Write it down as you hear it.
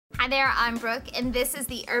Hi there, I'm Brooke, and this is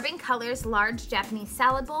the Urban Colors Large Japanese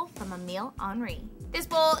Salad Bowl from Emile. This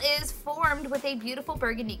bowl is formed with a beautiful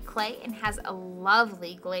burgundy clay and has a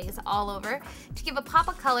lovely glaze all over to give a pop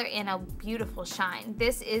of color and a beautiful shine.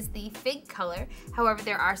 This is the fig color, however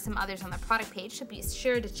there are some others on the product page, so be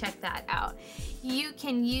sure to check that out. You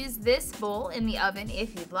can use this bowl in the oven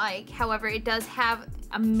if you'd like, however it does have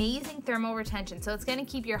amazing thermal retention, so it's going to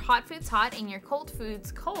keep your hot foods hot and your cold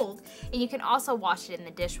foods cold, and you can also wash it in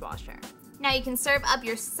the dishwasher. Now you can serve up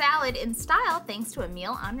your salad in style thanks to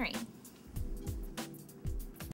Emile.